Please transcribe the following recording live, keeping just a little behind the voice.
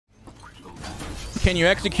Can you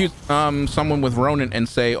execute someone with Ronin and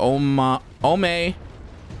say Ome Wamu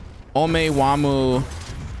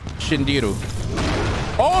Shindiru?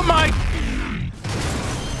 Oh my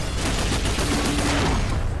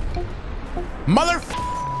mother!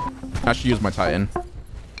 I should use my Titan.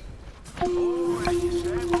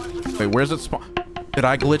 Wait, where's it spawn? Did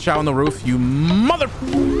I glitch out on the roof? You mother!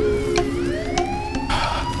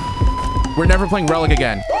 We're never playing Relic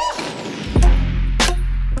again.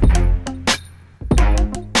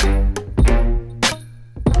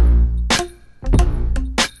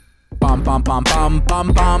 Bum bum bum bum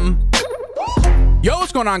bum bum. Yo,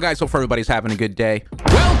 what's going on, guys? Hope everybody's having a good day.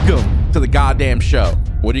 Welcome to the goddamn show.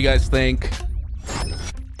 What do you guys think?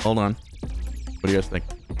 Hold on. What do you guys think?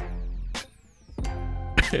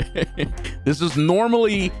 This is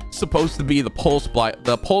normally supposed to be the pulse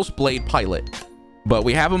blade pilot, but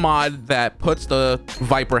we have a mod that puts the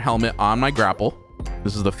Viper helmet on my grapple.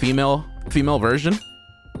 This is the female version.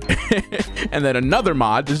 And then another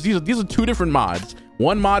mod, these are two different mods.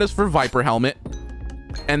 One mod is for Viper helmet,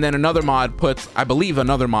 and then another mod puts, I believe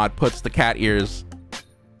another mod puts the cat ears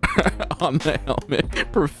on the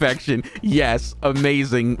helmet. Perfection. Yes,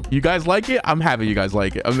 amazing. You guys like it? I'm happy you guys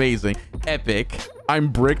like it. Amazing. Epic. I'm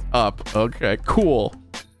bricked up. Okay, cool.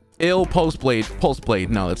 Ill pulse blade.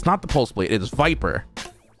 No, it's not the pulse blade. It is Viper.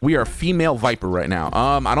 We are female Viper right now.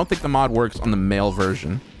 I don't think the mod works on the male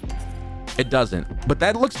version. It doesn't, but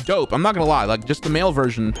that looks dope. I'm not gonna lie, like just the male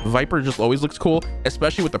version Viper just always looks cool,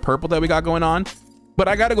 especially with the purple that we got going on. But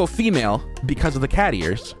I gotta go female because of the cat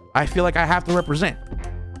ears. I feel like I have to represent.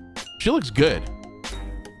 She looks good.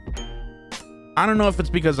 I don't know if it's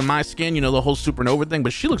because of my skin, you know, the whole supernova thing,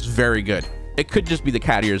 but she looks very good. It could just be the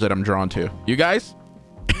cat ears that I'm drawn to. You guys?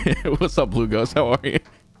 What's up, Blue Ghost? How are you?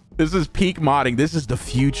 This is peak modding. This is the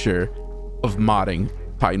future of modding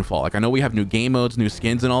Titanfall. Like, I know we have new game modes, new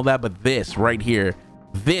skins and all that, but this right here,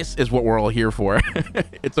 this is what we're all here for.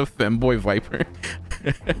 It's a femboy Viper.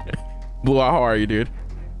 Blue, how are you, dude?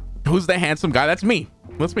 Who's the handsome guy? That's me.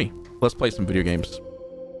 That's me. Let's play some video games.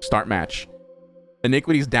 Start match.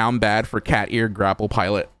 Iniquity's down bad for cat ear grapple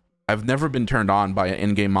pilot. I've never been turned on by an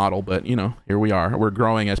in-game model, but you know, here we are. We're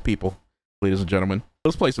growing as people, ladies and gentlemen.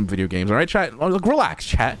 Let's play some video games. All right, chat. Look, relax,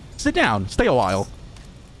 chat. Sit down. Stay a while.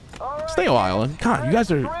 Stay a while. God, you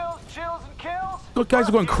guys are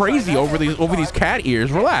going crazy over these cat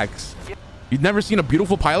ears. Relax. You've never seen a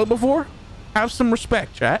beautiful pilot before? Have some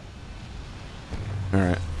respect, chat. All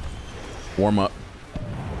right. Warm up.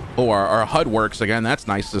 Oh, our HUD works again. That's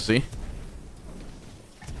nice to see.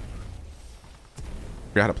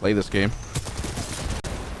 Forgot how to play this game.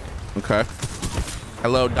 Okay.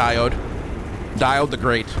 Hello, Diode. Diode the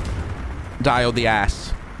Great. Diode the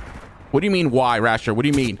ass. What do you mean, why, Rasher? What do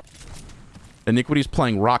you mean? Iniquity's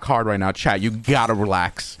playing rock hard right now. Chat, you gotta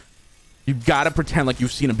relax. You gotta pretend like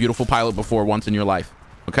you've seen a beautiful pilot before once in your life.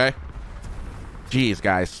 Okay? Jeez,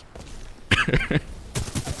 guys.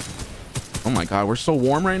 Oh my god, we're so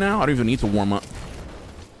warm right now. I don't even need to warm up.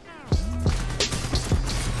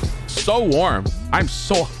 So warm. I'm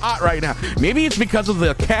so hot right now. Maybe it's because of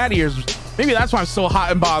the cat ears. Maybe that's why I'm so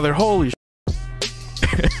hot and bothered. Holy sh.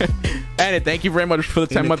 And thank you very much for the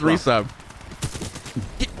 10-month resub.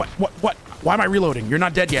 What? Why am I reloading? You're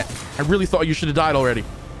not dead yet. I really thought you should have died already.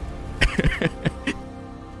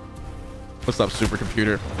 What's up,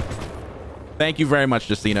 supercomputer? Thank you very much,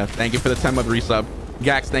 Justina. Thank you for the 10-month resub.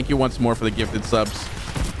 Gax, thank you once more for the gifted subs.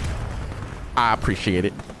 I appreciate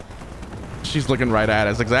it. She's looking right at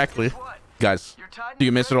us. Exactly. Guys, do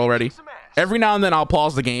you miss it already? Every now and then I'll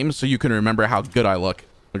pause the game so you can remember how good I look.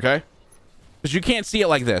 Okay? Because you can't see it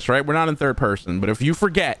like this, right? We're not in third person. But if you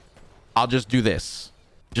forget, I'll just do this.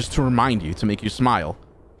 Just to remind you, to make you smile,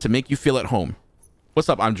 to make you feel at home. What's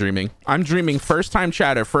up? I'm dreaming. I'm dreaming. First time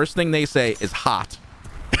chatter. First thing they say is hot.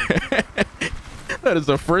 That is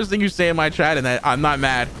the first thing you say in my chat, and that I'm not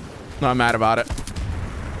mad. Not mad about it.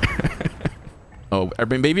 Oh,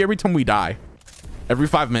 maybe every time we die. Every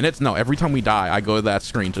 5 minutes? No, every time we die, I go to that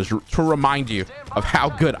screen to remind you of how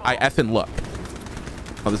good I effing look.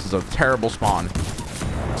 Oh, this is a terrible spawn.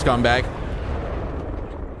 Scumbag.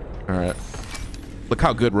 All right. Look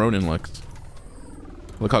how good Ronin looks.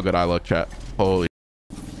 Look how good I look, chat. Holy.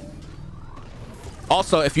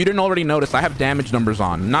 Also, if you didn't already notice, I have damage numbers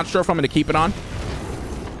on. I'm not sure if I'm going to keep it on,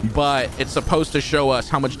 but it's supposed to show us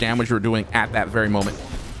how much damage we're doing at that very moment.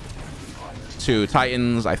 To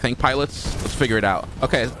Titans, I think pilots. Let's figure it out.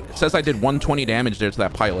 Okay, it says I did 120 damage there to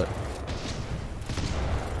that pilot.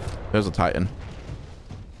 There's a Titan.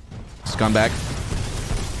 Scumbag.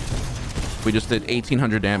 We just did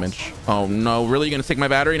 1,800 damage. Oh no, really? You gonna take my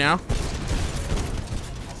battery now?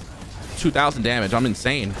 2,000 damage. I'm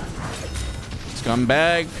insane.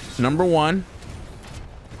 Scumbag number 1.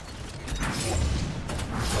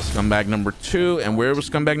 Scumbag number 2. And where was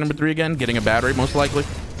scumbag number 3 again? Getting a battery, most likely.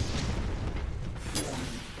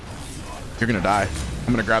 You're gonna die.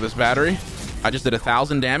 I'm gonna grab this battery. I just did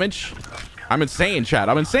 1,000 damage. I'm insane, chat.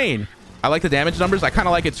 I'm insane. I like the damage numbers. I kind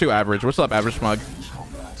of like it too, Average. What's up, Average Smug?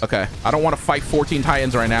 Okay. I don't want to fight 14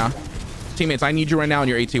 Titans right now. Teammates, I need you right now in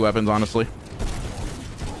your AT weapons, honestly.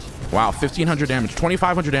 Wow, 1,500 damage.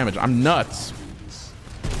 2,500 damage. I'm nuts.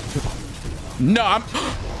 No, I'm...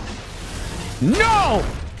 No!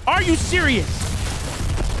 Are you serious?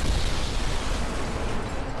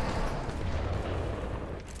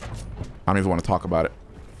 I don't even want to talk about it.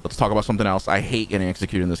 Let's talk about something else. I hate getting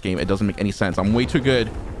executed in this game. It doesn't make any sense. I'm way too good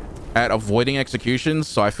at avoiding executions,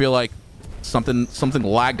 so I feel like something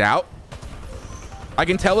lagged out. I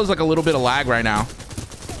can tell there's like a little bit of lag right now.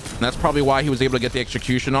 And that's probably why he was able to get the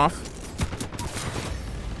execution off.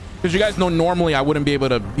 Because you guys know normally I wouldn't be able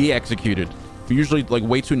to be executed. I'm usually like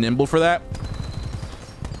way too nimble for that.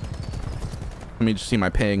 Let me just see my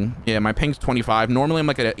ping. Yeah, my ping's 25. Normally I'm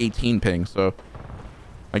like at an 18 ping, so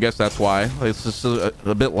I guess that's why. It's just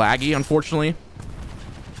a bit laggy, unfortunately.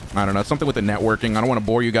 I don't know. It's something with the networking. I don't want to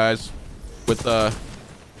bore you guys with I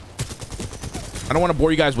don't want to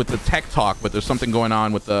bore you guys with the tech talk, but there's something going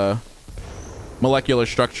on with the molecular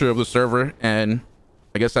structure of the server, and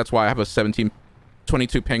I guess that's why I have a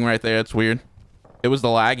 1722 ping right there. It's weird. It was the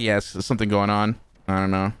lag. Yes, there's something going on. I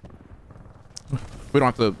don't know. We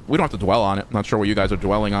don't have to dwell on it. I'm not sure what you guys are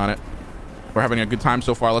dwelling on it. We're having a good time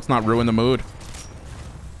so far. Let's not ruin the mood.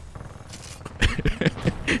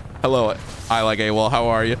 Hello, I like AWOL. How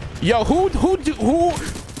are you? Yo, who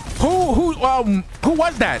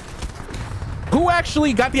was that? Who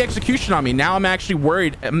actually got the execution on me? Now I'm actually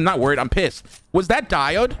worried. I'm not worried. I'm pissed. Was that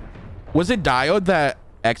Diode? Was it Diode that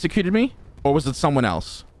executed me? Or was it someone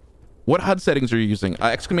else? What HUD settings are you using?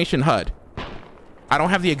 Exclamation HUD. I don't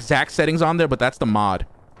have the exact settings on there, but that's the mod.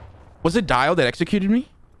 Was it Diode that executed me?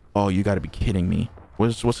 Oh, you gotta be kidding me.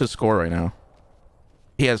 What's his score right now?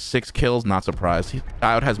 He has 6 kills. Not surprised.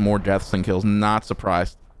 Diode has more deaths than kills. Not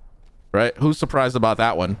surprised. Right? Who's surprised about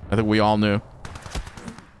that one? I think we all knew.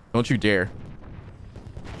 Don't you dare.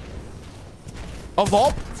 Of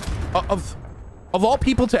all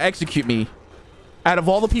people to execute me, out of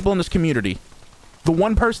all the people in this community, the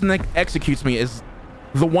one person that executes me is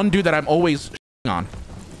the one dude that I'm always on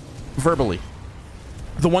verbally.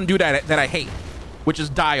 The one dude that I hate, which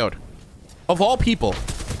is Diode. Of all people,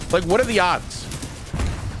 like, what are the odds?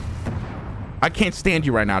 I can't stand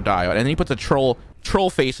you right now, Diode. And then he puts a troll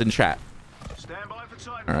face in chat. Stand by for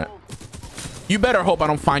Titanfall. All right. You better hope I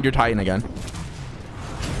don't find your Titan again.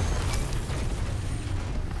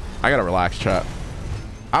 I gotta relax, chat.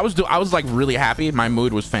 I was like really happy. My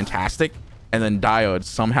mood was fantastic, and then Diode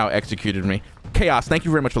somehow executed me. Chaos, thank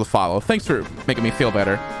you very much for the follow. Thanks for making me feel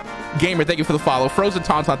better. Gamer, thank you for the follow. Frozen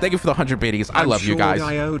Tauntaun, thank you for the 100 biddies. I love you guys.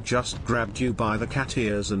 Dio just grabbed you by the cat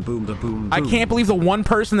ears and boom the boom. I can't believe the one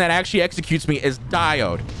person that actually executes me is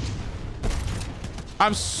Diode.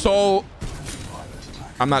 I'm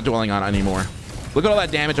not dwelling on it anymore. Look at all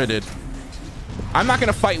that damage I did. I'm not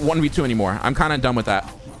gonna fight 1v2 anymore. I'm kind of done with that.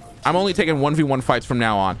 I'm only taking 1v1 fights from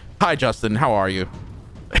now on. Hi, Justin. How are you?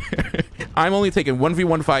 I'm only taking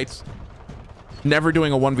 1v1 fights. Never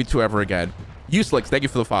doing a 1v2 ever again. Uselix, thank you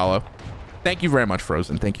for the follow. Thank you very much,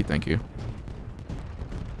 Frozen. Thank you, thank you.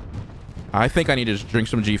 I think I need to just drink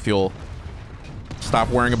some G Fuel. Stop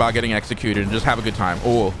worrying about getting executed and just have a good time.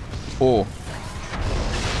 Oh, oh.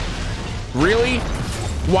 Really?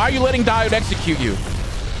 Why are you letting Diode execute you?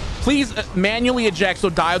 Please manually eject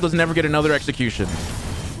so Diode does never get another execution.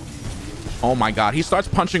 Oh my god, he starts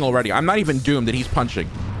punching already. I'm not even doomed that he's punching.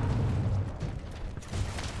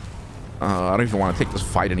 I don't even want to take this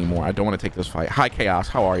fight anymore. I don't want to take this fight. Hi, Chaos.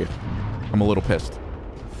 How are you? I'm a little pissed.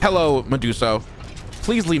 Hello, Meduso.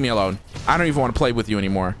 Please leave me alone. I don't even want to play with you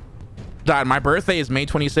anymore. Dad, my birthday is May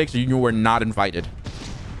 26th. You were not invited.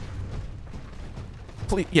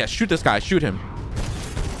 Please, yeah, shoot this guy. Shoot him.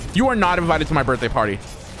 You are not invited to my birthday party.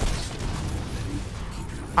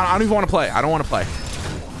 I don't even want to play. I don't want to play.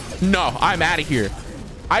 No, I'm out of here.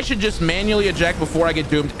 I should just manually eject before I get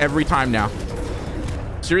doomed every time now.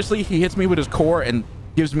 Seriously, he hits me with his core and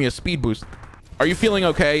gives me a speed boost. Are you feeling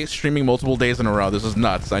okay? Streaming multiple days in a row. This is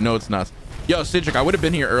nuts. I know it's nuts. Yo, Sidric, I would have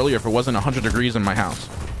been here earlier if it wasn't 100 degrees in my house.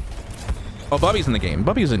 Oh, Bubby's in the game.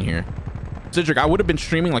 Bubby's in here. Sidric, I would have been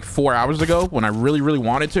streaming like 4 hours ago when I really, really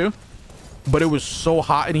wanted to. But it was so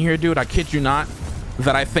hot in here, dude. I kid you not,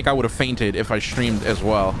 that I think I would have fainted if I streamed as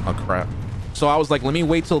well. Oh, crap. So I was like, let me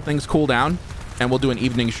wait till things cool down and we'll do an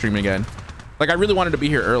evening stream again. Like, I really wanted to be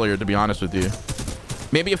here earlier, to be honest with you.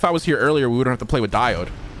 Maybe if I was here earlier, we wouldn't have to play with Diode.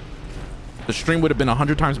 The stream would have been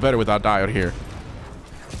 100 times better without Diode here.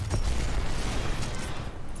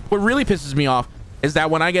 What really pisses me off is that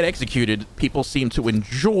when I get executed, people seem to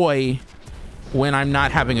enjoy when I'm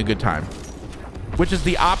not having a good time, which is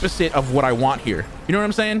the opposite of what I want here. You know what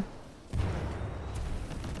I'm saying?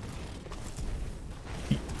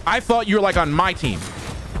 I thought you were like on my team.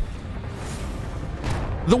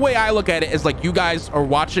 The way I look at it is like you guys are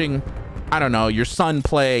watching, I don't know, your son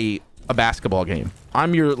play a basketball game.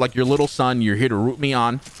 I'm your little son. You're here to root me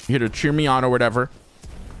on. You're here to cheer me on or whatever.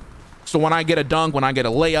 So when I get a dunk, when I get a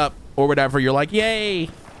layup or whatever, you're like, yay.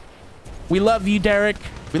 We love you, Derek.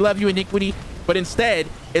 We love you, Iniquity. But instead,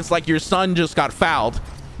 it's like your son just got fouled,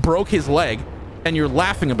 broke his leg, and you're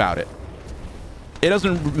laughing about it. It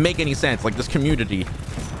doesn't make any sense. Like this community,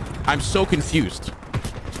 I'm so confused.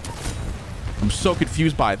 I'm so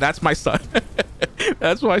confused by it. That's my son.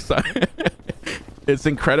 That's my son. It's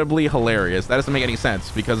incredibly hilarious. That doesn't make any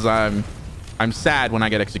sense because I'm sad when I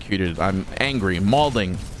get executed. I'm angry,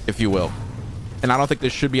 mauling, if you will. And I don't think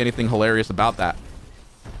there should be anything hilarious about that.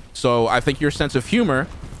 So I think your sense of humor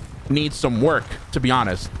needs some work, to be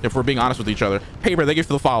honest, if we're being honest with each other. Paper, thank you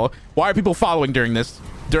for the follow. Why are people following during this?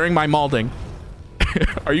 During my mauling?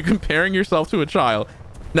 Are you comparing yourself to a child?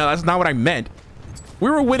 No, that's not what I meant. We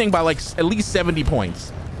were winning by like at least 70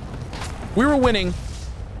 points. We were winning.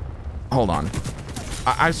 Hold on.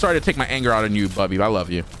 I started to take my anger out on you, Bubby. I love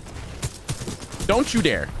you. Don't you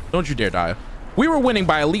dare. Don't you dare die. We were winning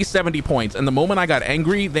by at least 70 points. And the moment I got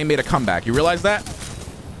angry, they made a comeback. You realize that?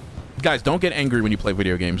 Guys, don't get angry when you play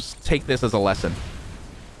video games. Take this as a lesson.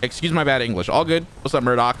 Excuse my bad English. All good? What's up,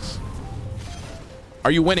 Murdochs?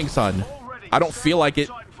 Are you winning, son? I don't feel like it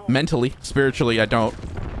mentally. Spiritually, I don't.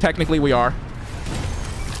 Technically, we are.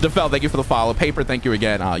 DeFell, thank you for the follow. Paper, thank you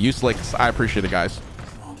again. You slicks. I appreciate it, guys.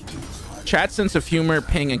 Chat sense of humor,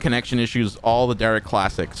 ping, and connection issues. All the Derek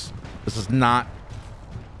classics. This is not...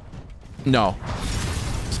 No.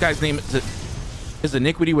 This guy's name is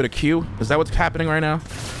Iniquity with a Q? Is that what's happening right now?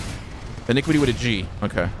 Iniquity with a G.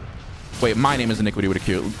 Okay. Wait, my name is Iniquity with a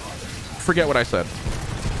Q. Forget what I said.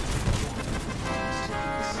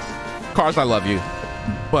 Cars, I love you.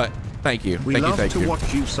 But thank you. We love to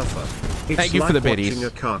watch you suffer. It's thank you like for the biddies.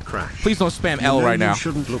 A car crash. Please don't spam L right now. You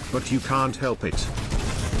shouldn't look, but you can't help it.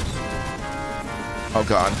 Oh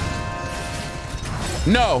God.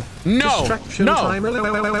 No, no, no, no,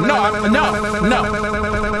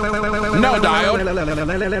 Diode.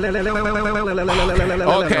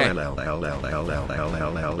 Okay.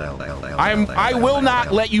 I will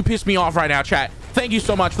not let you piss me off right now, chat. Thank you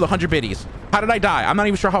so much for the 100 biddies. How did I die? I'm not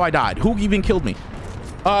even sure how I died. Who even killed me?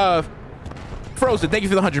 Frozen, thank you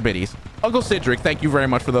for the 100 biddies. Uncle Cedric, thank you very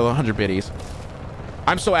much for the 100 biddies.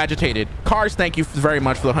 I'm so agitated. Cars, thank you very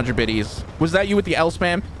much for the 100 biddies. Was that you with the L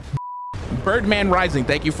spam? Birdman Rising,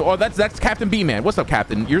 thank you for... Oh, that's Captain B-Man. What's up,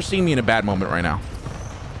 Captain? You're seeing me in a bad moment right now.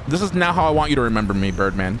 This is now how I want you to remember me,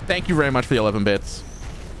 Birdman. Thank you very much for the 11 bits.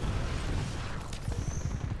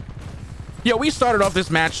 Yo, we started off this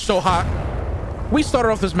match so hot. We started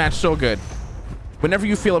off this match so good. Whenever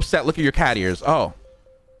you feel upset, look at your cat ears. Oh.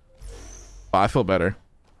 I feel better.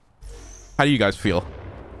 How do you guys feel?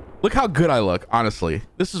 Look how good I look, honestly.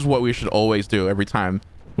 This is what we should always do every time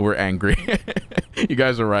we're angry. You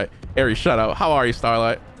guys are right. Aries, shut up. How are you,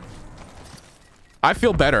 Starlight? I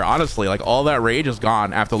feel better, honestly. Like, all that rage is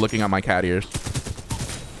gone after looking at my cat ears.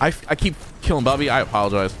 I keep killing Bubby. I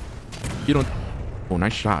apologize. You don't... Oh,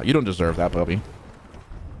 nice shot. You don't deserve that, Bubby.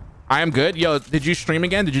 I am good. Yo, did you stream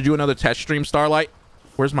again? Did you do another test stream, Starlight?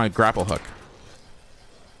 Where's my grapple hook?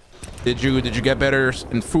 Did you get better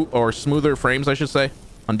or smoother frames, I should say,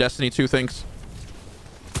 on Destiny 2 things?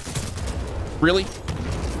 Really?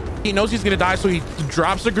 He knows he's gonna die, so he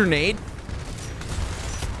drops a grenade.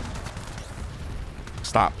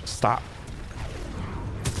 Stop.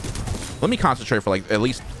 Let me concentrate for like at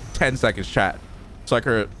least 10 seconds, chat, so I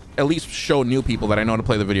could at least show new people that I know how to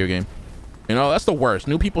play the video game. You know, that's the worst.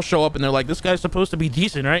 New people show up and they're like, this guy's supposed to be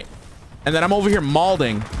decent, right? And then I'm over here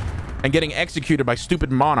mauling and getting executed by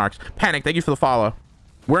stupid monarchs. Panic, thank you for the follow.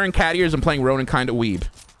 Wearing cat ears and playing Ronin kind of weeb.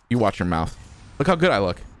 You watch your mouth. Look how good I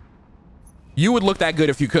look. You would look that good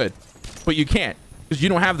if you could, but you can't because you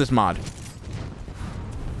don't have this mod.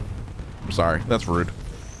 I'm sorry. That's rude.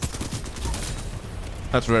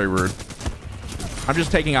 That's very rude. I'm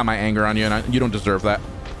just taking out my anger on you, and you don't deserve that.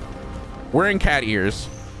 Wearing cat ears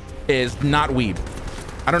is not weeb.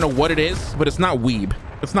 I don't know what it is, but it's not weeb.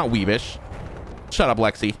 It's not weebish. Shut up,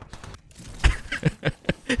 Lexi.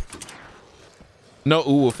 No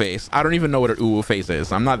uwu face. I don't even know what an uwu face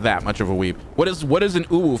is. I'm not that much of a weeb. What is an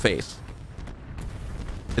uwu face?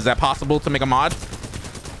 Is that possible to make a mod?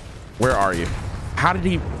 Where are you? How did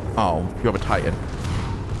he? Oh, you have a Titan.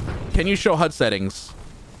 Can you show HUD settings?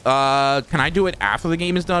 Can I do it after the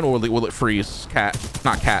game is done, or will it freeze? Cat,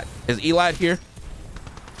 not Cat. Is Elad here?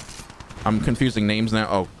 I'm confusing names now.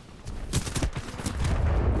 Oh.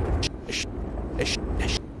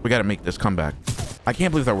 We gotta make this comeback. I can't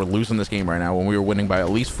believe that we're losing this game right now when we were winning by at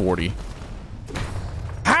least 40.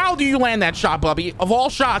 How do you land that shot, Bubby? Of all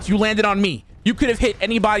shots, you landed on me. You could have hit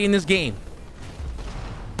anybody in this game.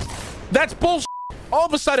 That's bullshit. All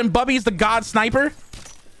of a sudden, Bubby's the god sniper.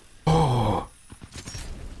 Oh.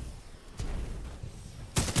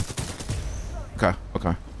 Okay,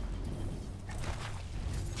 okay.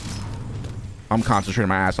 I'm concentrating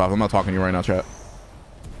my ass off. I'm not talking to you right now, chat.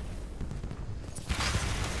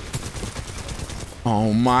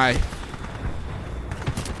 Oh my.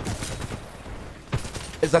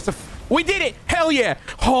 Is that we did it? Hell yeah.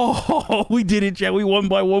 Oh, we did it, chat. We won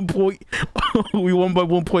by 1 point. We won by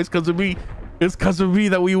 1 point because of me. It's because of me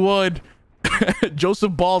that we won.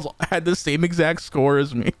 Joseph Balls had the same exact score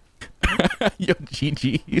as me. Yo,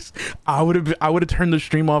 GG's. I would have turned the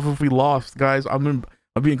stream off if we lost, guys. I'm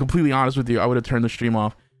being completely honest with you. I would have turned the stream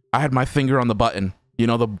off. I had my finger on the button. You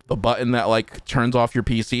know, the button that like turns off your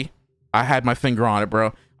PC. I had my finger on it,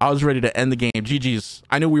 bro. I was ready to end the game. GG's.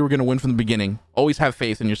 I knew we were gonna win from the beginning. Always have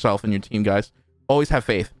faith in yourself and your team, guys. Always have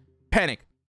faith. Panic.